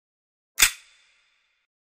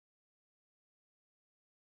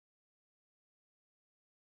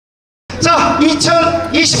자,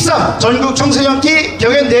 2023 전국 청소년기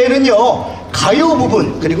경연대회는요, 가요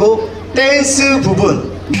부분 그리고 댄스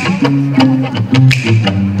부분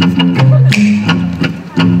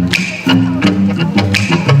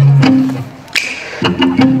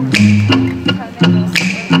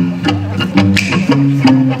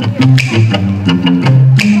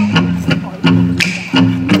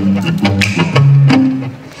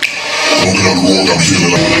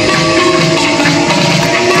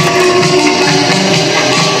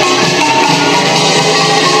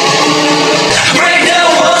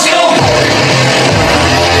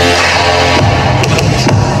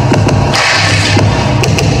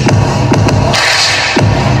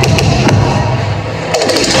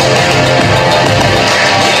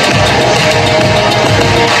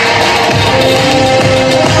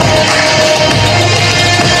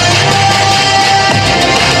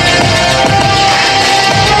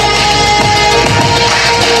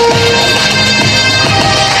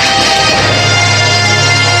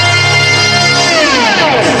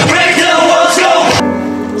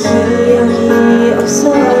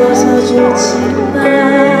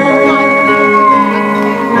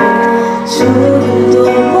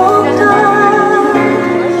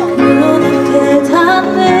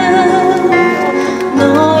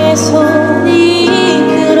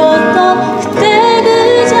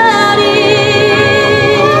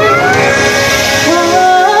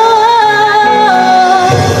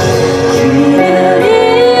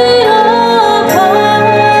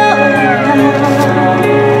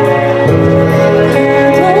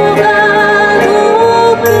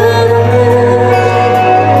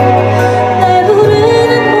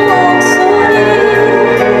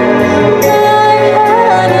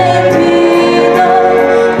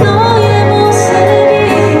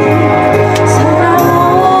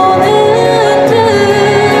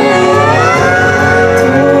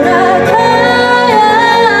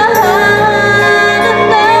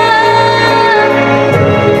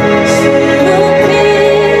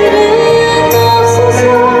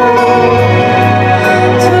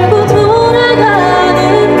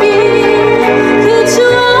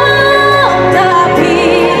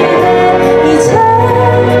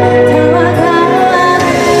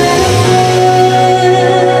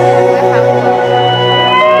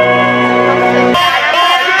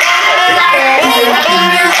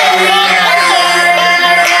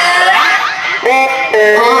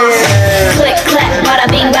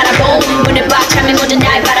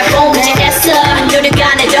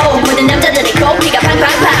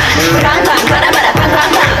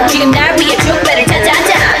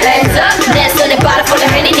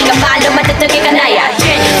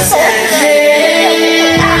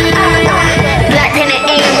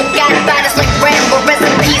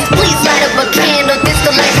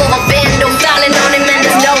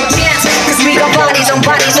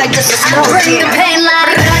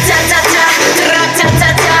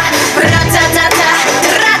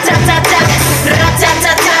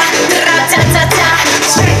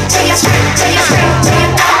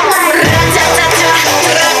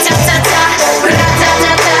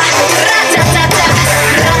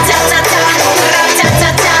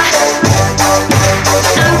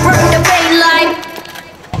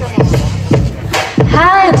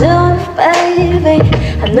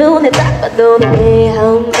눈에 딱 봐도 내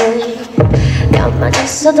homie 가만히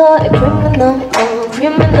있어도 criminal,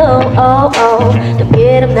 criminal, Don't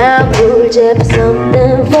get him now, we'll just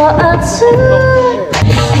something for us two.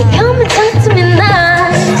 Hey, come and talk to me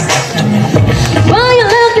nice. Why you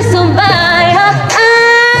looking so fine?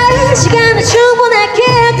 시간은 충분할게.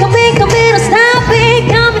 Come in, don't stop it.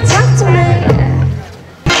 Come and talk to me.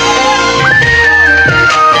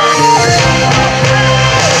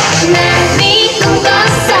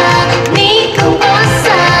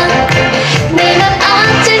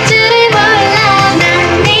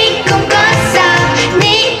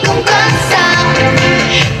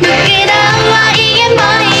 누구나 와 이게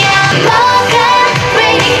뭐야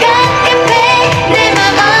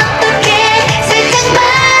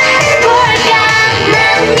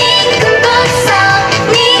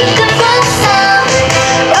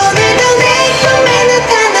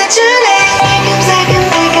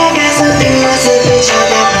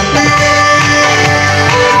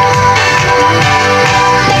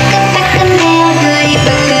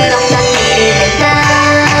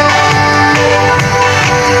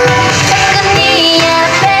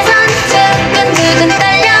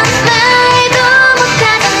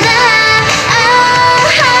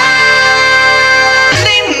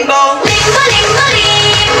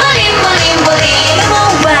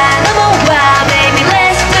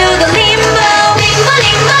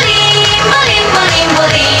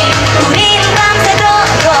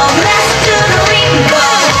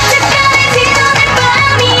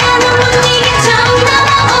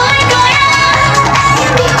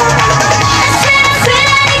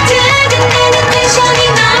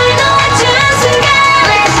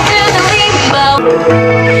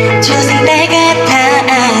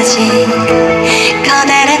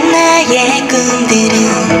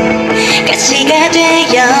이룬 가시가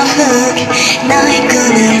되어 훅 너의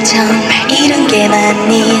꿈을 정말 이룬 게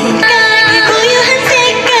맞니? 그 고유한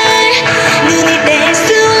색깔 눈이 뗄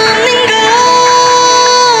수 없는 걸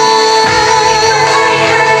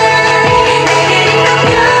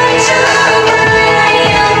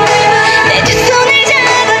내 두 손을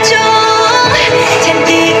잡아줘 잔뜩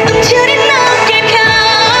움츠린 어깨 펴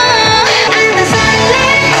안 설레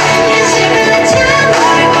현실보다 참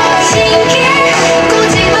신기해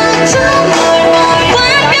꼬집어줘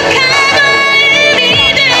완벽한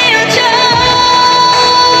마음이 되어줘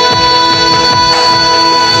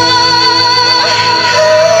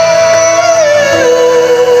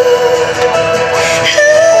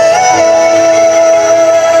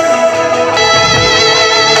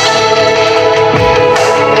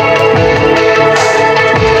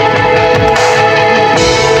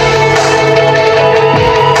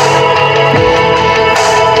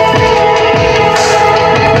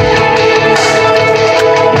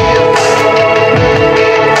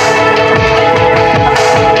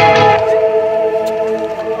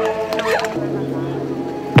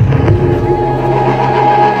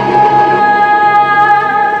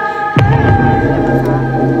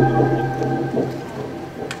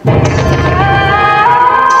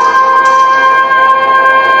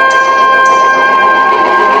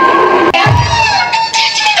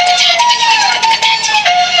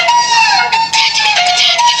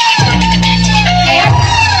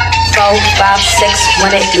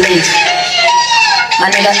When it leaves, my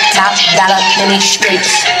nigga top dollar in these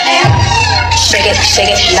streets. Shake it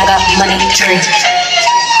like a money tree.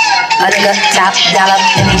 My nigga top dollar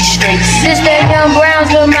in these streets. This that young Browns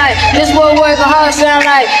look like. This what working hard sound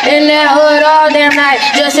like. In that hood all damn night.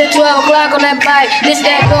 Just at 12 o'clock on that bike. This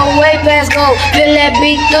that go way past go. Feel that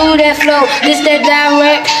beat through that flow. This that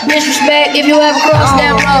direct disrespect if you ever cross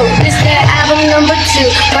that road. This that album number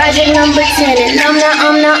 2, project number 10. And I'm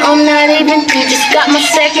not even through. Just got my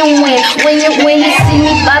second win. When you see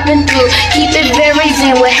me bopping through, keep it very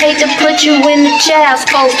zen. Would hate to put you in the child's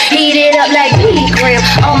pose. Heat it up like BD Graham.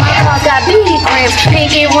 Oh my God. Got BD grams,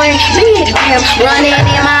 pinky ring, big gram. Running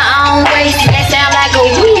in my own race, that sound like a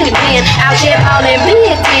win-win. Out here ballin'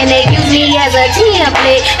 Big Ten, they use me as a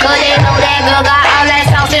template. Cause they know that girl got all that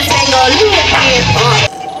sauce and finger lickin'.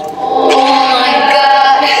 Oh my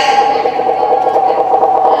God,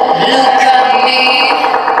 look at me.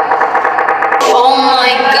 Oh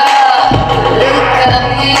my God, look at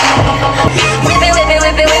me. Whip it, whip it,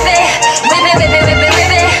 whip it, whip it. Whip it, whip it, whip it,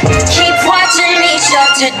 whip it. Keep watching me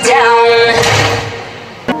shut it down.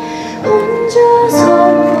 혼자서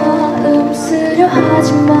마음 쓰려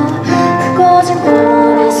하지마 그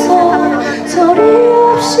거짓말에서 소리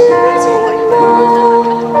없이 울지는 마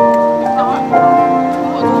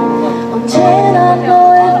언제나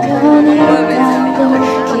너의 편이란 걸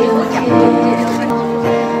기억해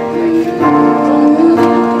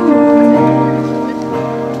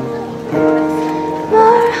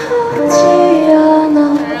말하지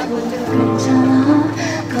않아도 괜찮아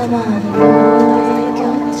가만히 너의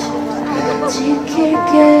곁을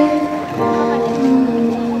지킬게